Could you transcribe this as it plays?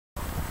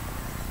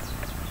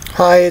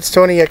Hi, it's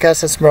Tony at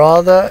Casa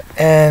Esmeralda,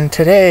 and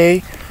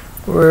today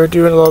we're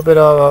doing a little bit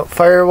of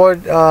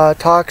firewood,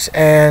 Tallox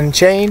and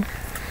chain.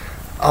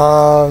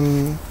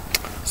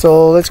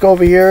 So let's go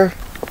over here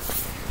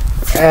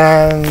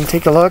and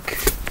take a look,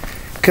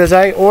 because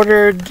I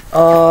ordered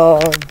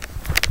last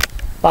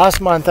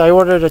month. I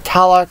ordered a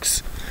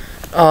Tallox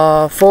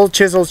full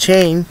chisel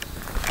chain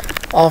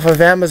off of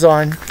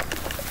Amazon,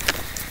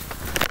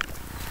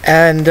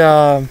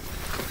 and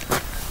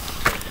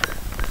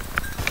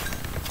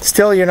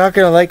still, you're not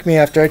going to like me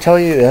after I tell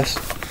you this,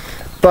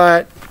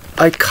 but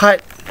I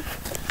cut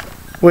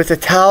with a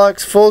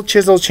Tallox full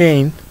chisel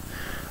chain.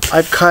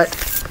 I've cut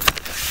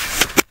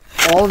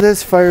all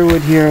this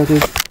firewood here.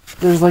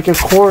 There's like a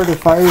cord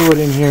of firewood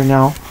in here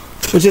now,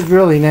 which is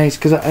really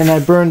nice, and I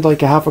burned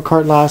like a half a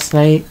cart last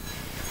night.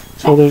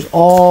 So there's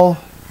all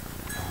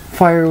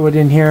firewood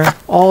in here.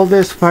 All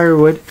this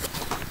firewood.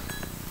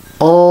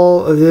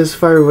 All of this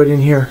firewood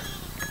in here.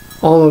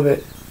 All of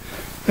it.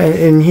 And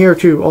in here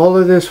too, all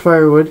of this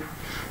firewood,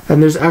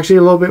 and there's actually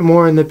a little bit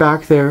more in the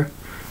back there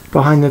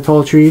behind the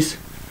tall trees.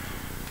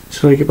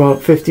 It's like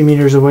about 50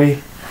 meters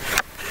away.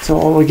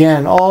 So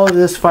again, all of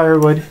this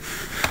firewood.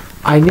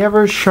 I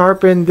never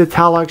sharpened the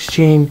Tallox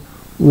chain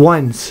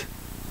once.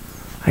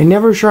 I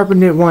never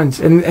sharpened it once.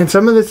 And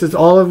some of this is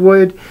olive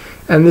wood,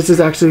 and this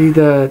is actually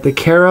the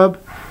carob.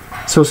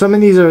 So some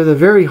of these are the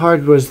very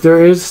hardwoods.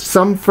 There is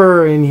some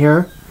fir in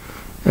here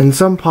and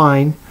some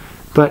pine,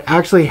 but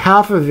actually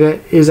half of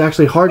it is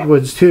actually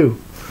hardwoods too.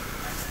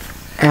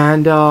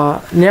 And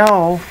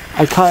now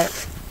I cut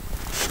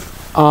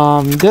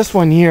this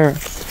one here,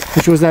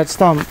 which was that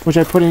stump, which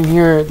I put in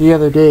here the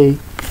other day,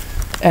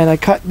 and I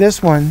cut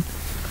this one,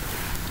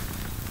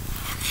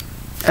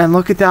 and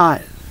look at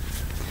that.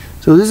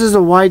 So this is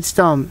a wide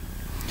stump.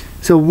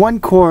 So one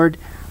cord.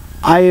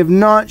 I have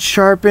not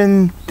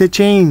sharpened the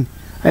chain.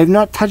 I have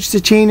not touched the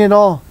chain at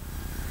all.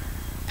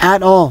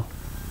 At all.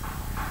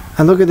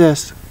 And look at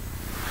this.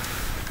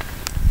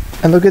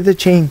 And look at the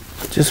chain.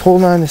 Just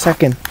hold on a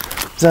second.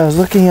 So I was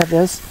looking at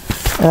this,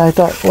 and I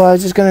thought, well, I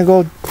was just gonna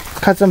go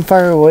cut some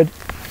firewood.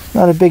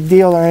 Not a big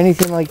deal or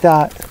anything like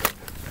that.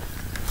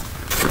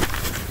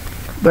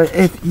 But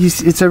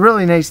it's a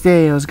really nice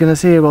day. I was gonna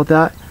say about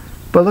that.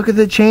 But look at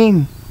the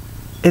chain.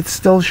 It's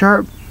still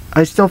sharp.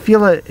 I still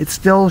feel it. It's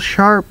still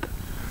sharp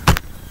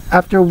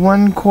after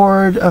one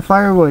cord of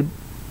firewood.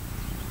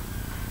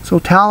 So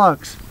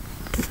Tallox,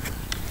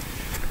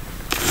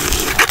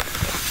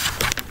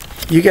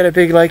 you get a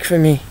big like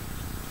from me.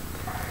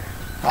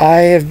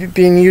 I have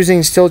been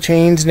using steel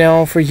chains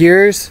now for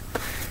years,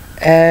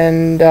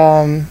 and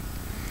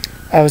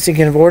I was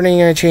thinking of ordering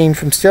a chain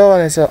from Stihl,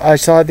 and I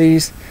saw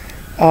these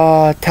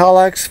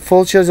Tallox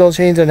full chisel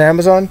chains on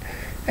Amazon,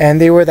 and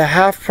they were the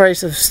half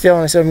price of Stihl,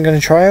 and I said I'm going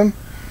to try them,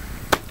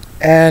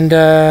 and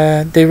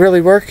they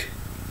really work.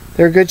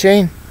 They're a good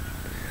chain,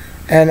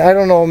 and I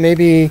don't know,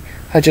 maybe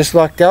I just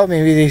lucked out.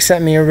 Maybe they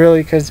sent me a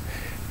really good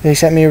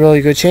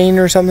chain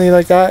or something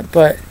like that,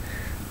 but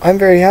I'm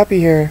very happy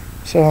here.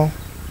 So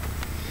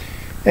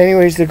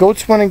anyways, the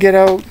goats want to get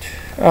out,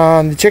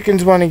 the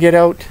chickens want to get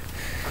out,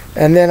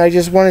 and then I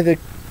just wanted to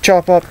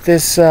chop up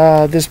this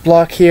this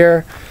block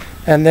here,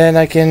 and then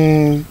I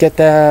can get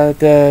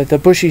the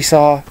bushy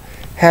saw,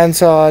 hand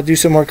saw, do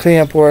some more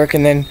cleanup work,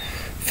 and then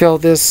fill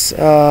this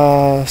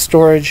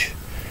storage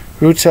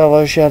root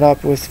cellar shed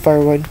up with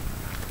firewood.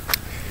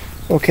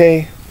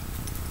 Okay,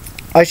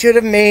 I should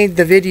have made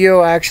the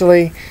video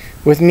actually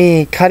with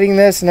me cutting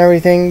this and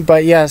everything,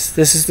 but yes,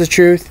 this is the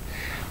truth.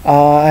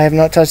 I have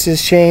not touched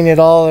this chain at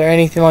all or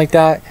anything like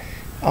that,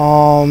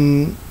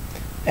 and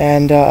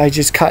I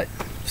just cut,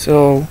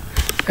 so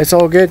it's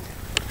all good.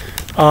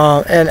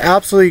 An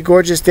absolutely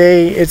gorgeous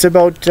day. It's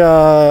about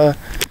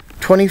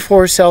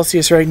 24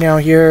 Celsius right now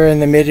here in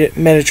the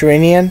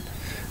Mediterranean.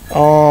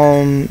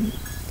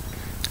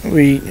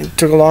 We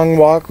took a long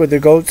walk with the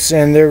goats,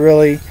 and they're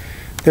really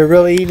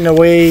eating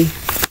away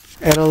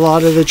at a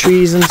lot of the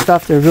trees and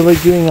stuff. They're really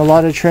doing a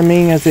lot of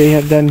trimming, as they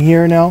have done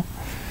here now.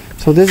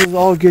 So this is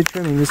all good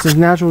trimming. This is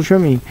natural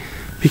trimming,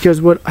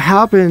 because what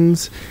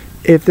happens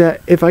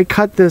if I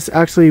cut this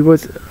actually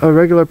with a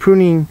regular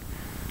pruning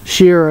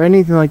shear or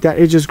anything like that,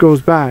 it just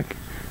grows back.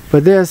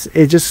 But this,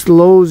 it just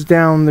slows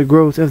down the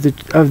growth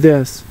of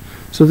this.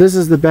 So this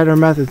is the better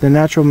method, the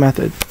natural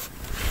method.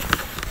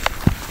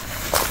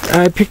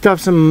 I picked up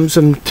some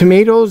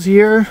tomatoes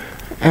here,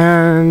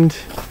 and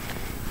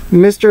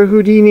Mr.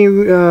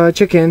 Houdini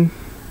chicken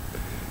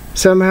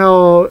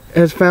somehow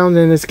has found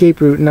an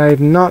escape route, and I have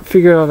not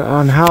figured out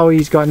on how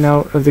he's gotten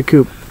out of the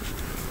coop.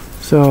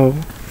 So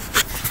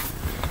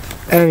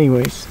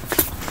anyways,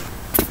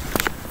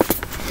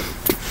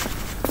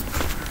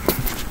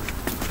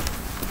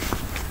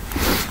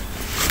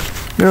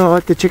 we're gonna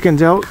let the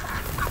chickens out,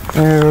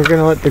 and we're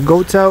gonna let the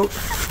goats out,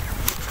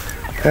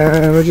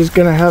 and we're just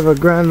gonna have a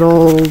grand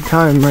old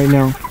time right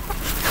now,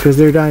 because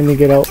they're dying to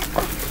get out.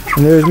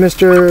 And there's Miss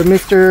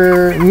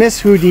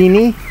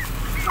Houdini.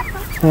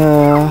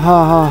 Ha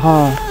ha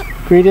ha.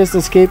 Greatest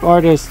escape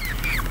artist.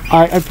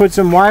 I put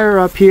some wire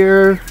up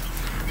here.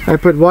 I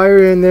put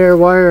wire in there,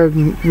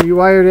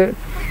 rewired it,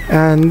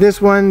 and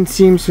this one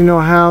seems to know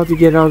how to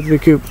get out of the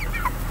coop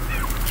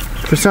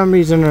for some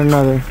reason or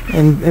another,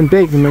 and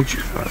big,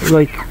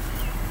 like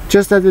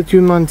just at the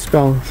 2-month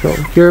spell. So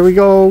here we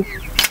go.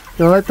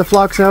 Gonna let the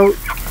flocks out.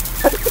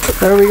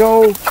 There we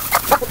go.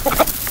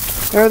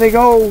 There they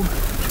go.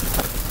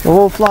 The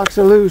whole flocks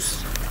are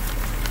loose.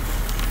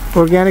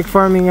 Organic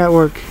farming at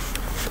work.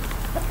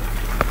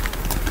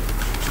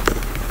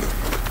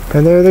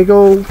 And there they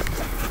go.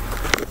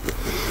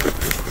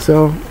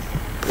 So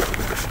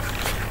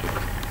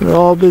they're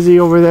all busy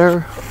over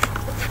there.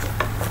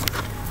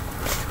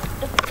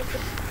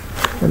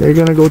 And they're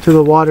gonna go to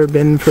the water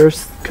bin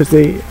first, because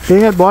they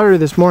had water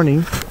this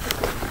morning.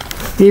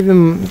 Gave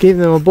them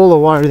a bowl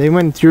of water. They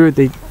went through it.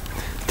 They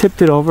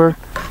tipped it over.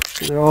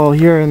 So they're all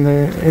here in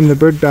the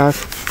bird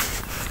bath.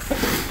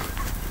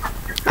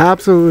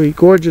 Absolutely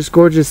gorgeous,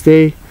 gorgeous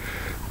day.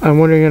 I'm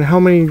wondering how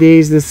many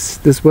days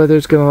this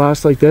weather's gonna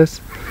last like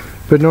this.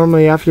 But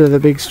normally after the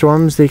big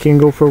storms, they can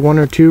go for 1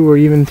 or 2 or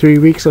even 3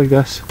 weeks like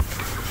this,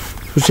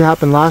 which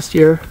happened last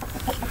year.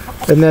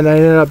 And then I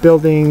ended up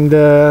building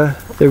the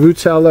root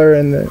cellar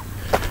and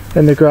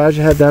the garage.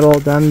 I had that all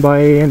done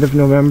by end of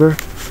November.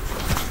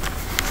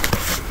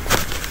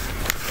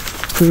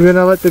 So we're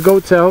gonna let the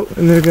goats out,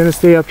 and they're gonna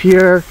stay up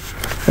here.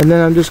 And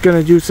then I'm just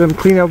gonna do some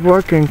cleanup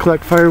work and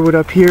collect firewood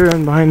up here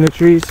and behind the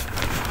trees.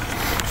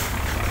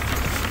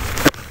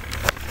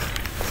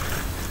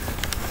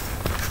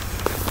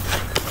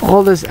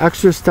 All this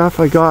extra stuff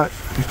I got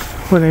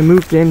when I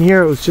moved in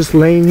here, it was just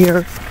laying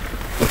here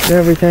and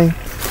everything.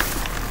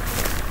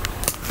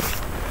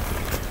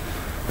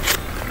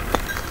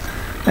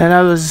 And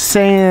I was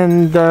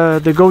saying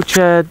the goat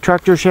shed,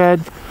 tractor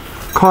shed,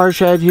 car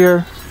shed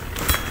here,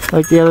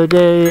 like the other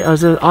day,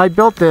 I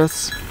built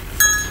this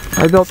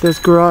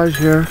garage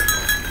here,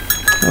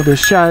 or this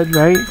shed,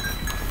 right?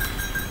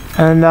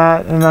 And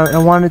I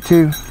wanted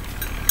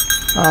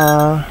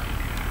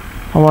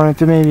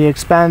to maybe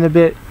expand a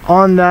bit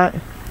on that,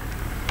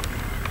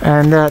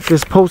 and that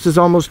this post is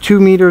almost 2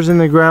 meters in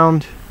the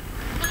ground,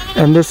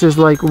 and this is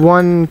like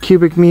 1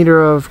 cubic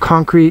meter of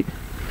concrete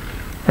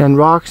and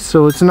rocks,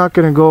 so it's not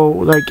going to go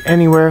like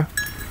anywhere.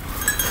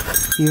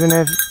 Even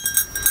if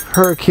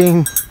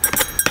Hurricane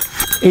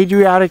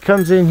Adriatic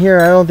comes in here,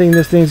 I don't think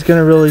this thing's going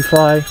to really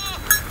fly.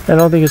 I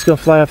don't think it's going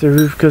to fly off the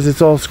roof because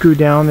it's all screwed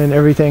down and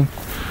everything.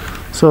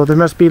 So there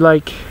must be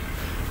like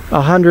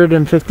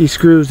 150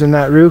 screws in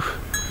that roof,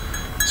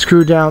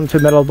 screwed down to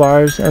metal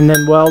bars and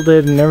then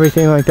welded and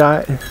everything like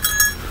that.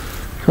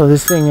 So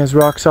this thing is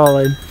rock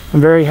solid.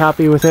 I'm very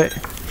happy with it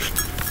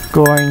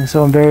going,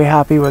 so I'm very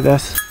happy with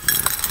this.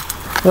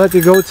 I'll let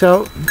the goats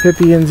out,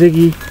 Pippi and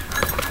Ziggy.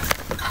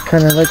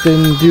 Kind of let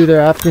them do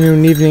their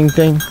afternoon, evening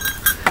thing,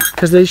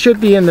 because they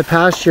should be in the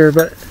pasture,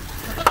 but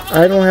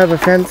I don't have a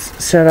fence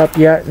set up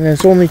yet, and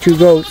it's only 2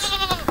 goats.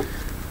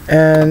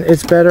 And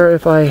it's better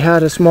if I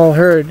had a small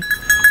herd,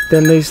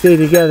 then they stay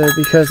together,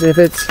 because if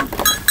it's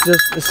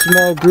just a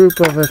small group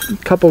of a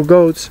couple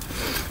goats,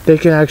 they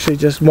can actually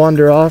just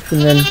wander off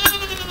and then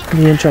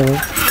be in trouble.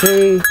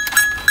 Okay,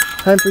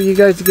 time for you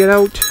guys to get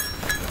out.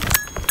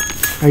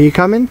 Are you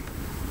coming?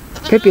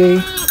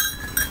 Pippi.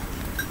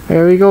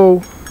 There we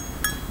go.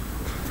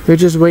 They're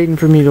just waiting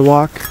for me to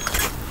walk.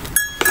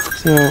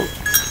 So,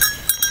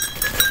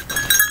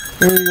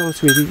 there you go,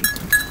 sweetie.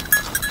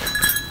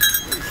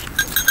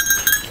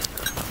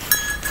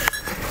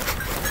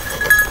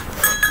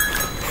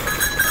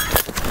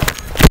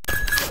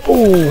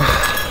 Oh.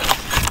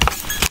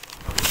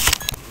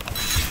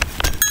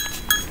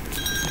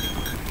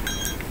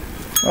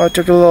 Oh, I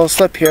took a little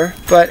slip here,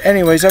 but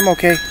anyways, I'm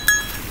okay.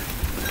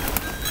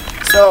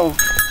 So,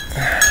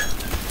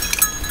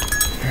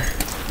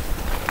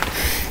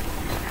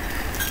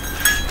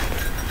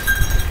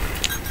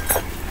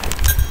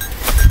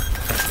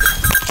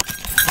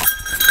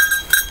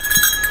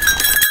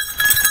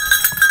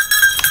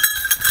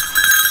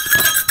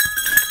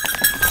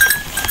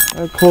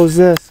 I'll close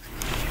this.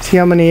 See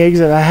how many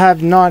eggs I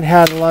have not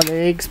had a lot of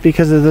eggs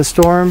because of the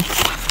storm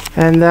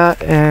and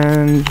that,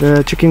 and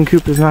the chicken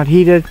coop is not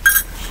heated.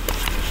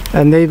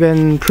 And they've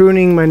been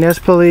pruning my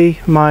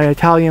Nespoli, my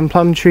Italian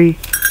plum tree,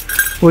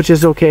 which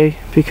is okay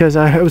because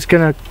I was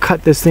gonna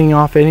cut this thing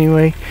off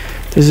anyway.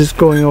 This is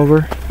going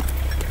over.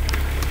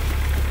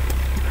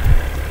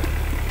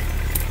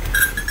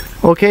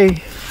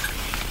 Okay,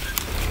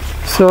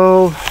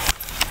 so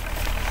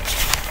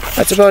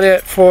that's about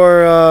it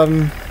for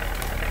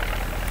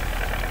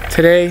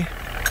today.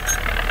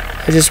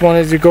 I just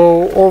wanted to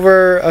go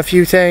over a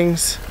few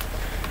things,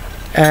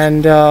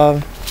 and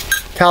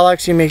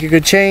Tallox, you make a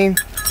good chain,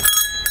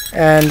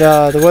 and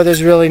the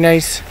weather's really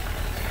nice.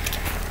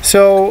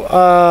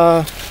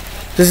 So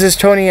this is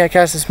Tony at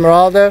Casa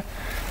Esmeralda.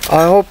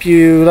 I hope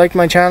you like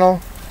my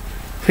channel.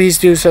 Please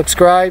do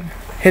subscribe,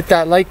 hit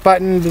that like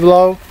button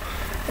below,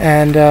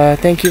 and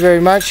thank you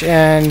very much,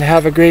 and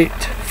have a great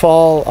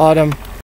fall, autumn.